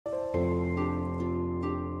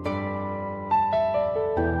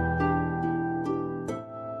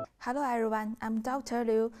Hello everyone, I'm Dr.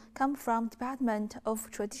 Liu, come from Department of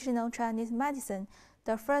Traditional Chinese Medicine,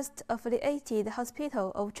 the first affiliated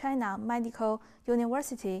hospital of China Medical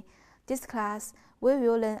University. This class, we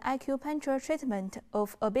will learn acupuncture treatment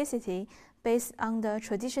of obesity based on the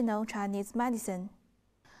traditional Chinese medicine.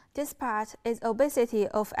 This part is obesity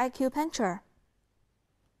of acupuncture.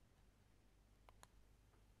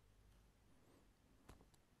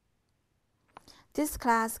 This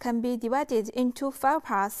class can be divided into 5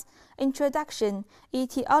 parts: introduction,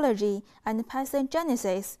 etiology, and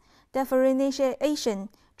pathogenesis, differentiation,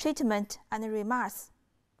 treatment, and remarks.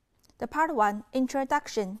 The part 1,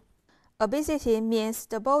 introduction. Obesity means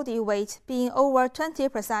the body weight being over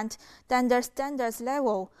 20% than the standard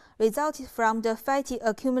level, resulting from the fatty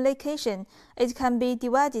accumulation. It can be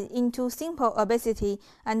divided into simple obesity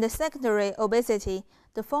and secondary obesity.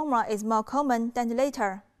 The former is more common than the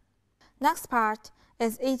latter. Next part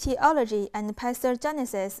is etiology and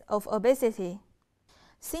pathogenesis of obesity.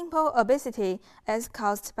 Simple obesity is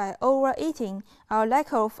caused by overeating or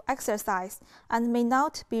lack of exercise and may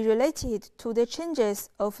not be related to the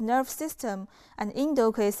changes of nerve system and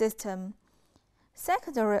endocrine system.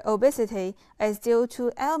 Secondary obesity is due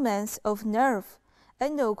to ailments of nerve,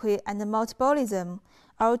 endocrine, and metabolism,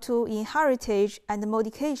 or to inheritage and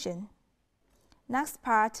modification. Next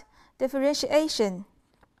part, differentiation.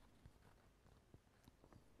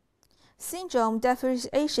 Syndrome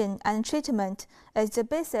differentiation and treatment is the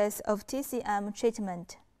basis of TCM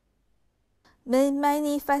treatment. Main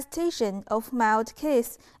manifestation of mild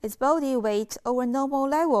case is body weight over normal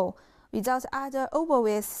level without other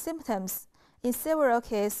obvious symptoms. In several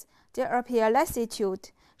cases, there appear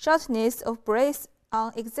lassitude, shortness of breath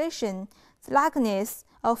on exertion, slackness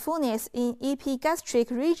or fullness in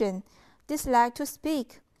epigastric region, dislike to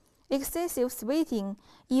speak, excessive sweating,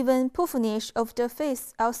 even puffiness of the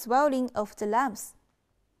face or swelling of the limbs.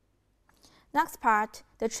 Next part,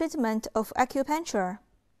 the treatment of acupuncture.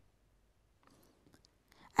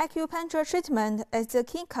 Acupuncture treatment is the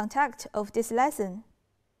key content of this lesson.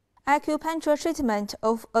 Acupuncture treatment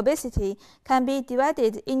of obesity can be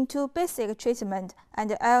divided into basic treatment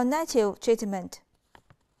and alternative treatment.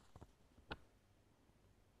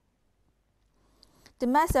 The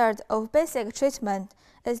method of basic treatment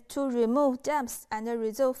is to remove damps and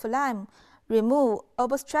resolve phlegm, remove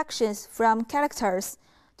obstructions from characters.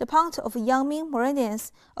 The point of Yang-Ming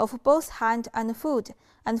meridians of both hand and foot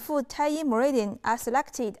tie-in meridian are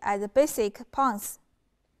selected as the basic points.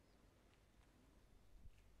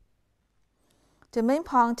 The main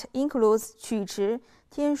point includes Qu Chi,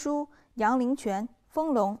 Tian Shu, Yang Ling Quan,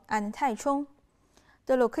 Feng Long, and Tai Chong.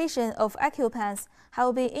 The location of acupoints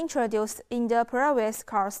have been introduced in the previous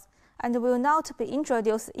course and will not be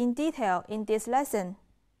introduced in detail in this lesson.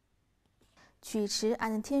 Qu Chi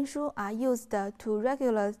and Tian Shu are used to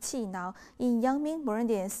regulate qi nao in Yang-Ming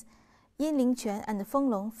meridians, Yin Ling Quan and Feng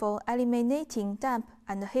Long for eliminating damp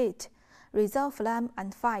and heat, resolve phlegm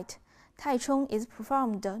and fight. Tai Chong is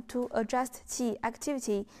performed to adjust qi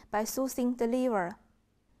activity by soothing the liver.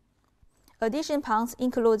 Addition points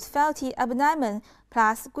include fatty abdomen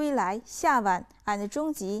plus Gui Lai, Xia Wan, and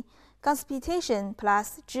Zhong Ji, constipation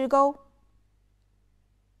plus Zhi Gou.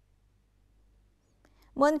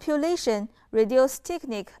 Manipulation reduce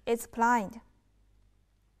technique is applied.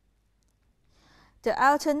 The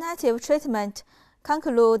alternative treatment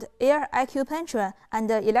conclude ear acupuncture and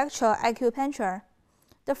electroacupuncture.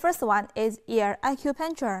 The first one is ear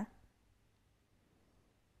acupuncture.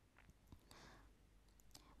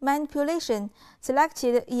 Manipulation: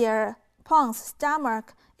 selected ear points,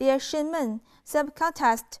 stomach, ear shenmen,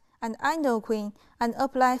 subcutis, and endocrine, and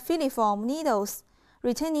apply filiform needles,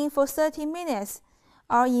 retaining for 30 minutes,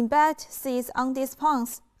 or embed seeds on these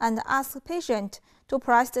points and ask patient to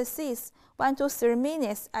press the seeds 1 to 3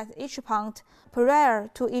 minutes at each point prior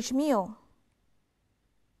to each meal.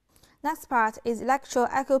 Next part is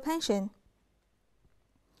electroacupuncture.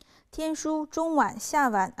 Tian Shu, Zhong Wan, Xia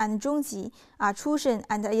Wan, and Zhong Ji are chosen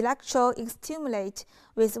and electro-stimulate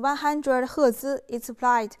with 100 Hz is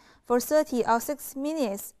applied for 30 or 6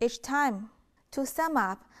 minutes each time. To sum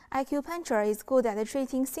up, acupuncture is good at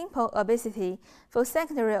treating simple obesity. For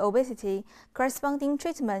secondary obesity, corresponding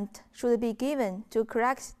treatment should be given to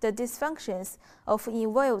correct the dysfunctions of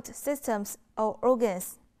involved systems or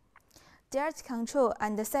organs. Diet control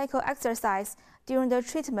and cycle exercise during the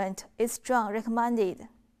treatment is strongly recommended.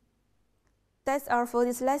 That's all for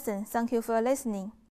this lesson. Thank you for listening.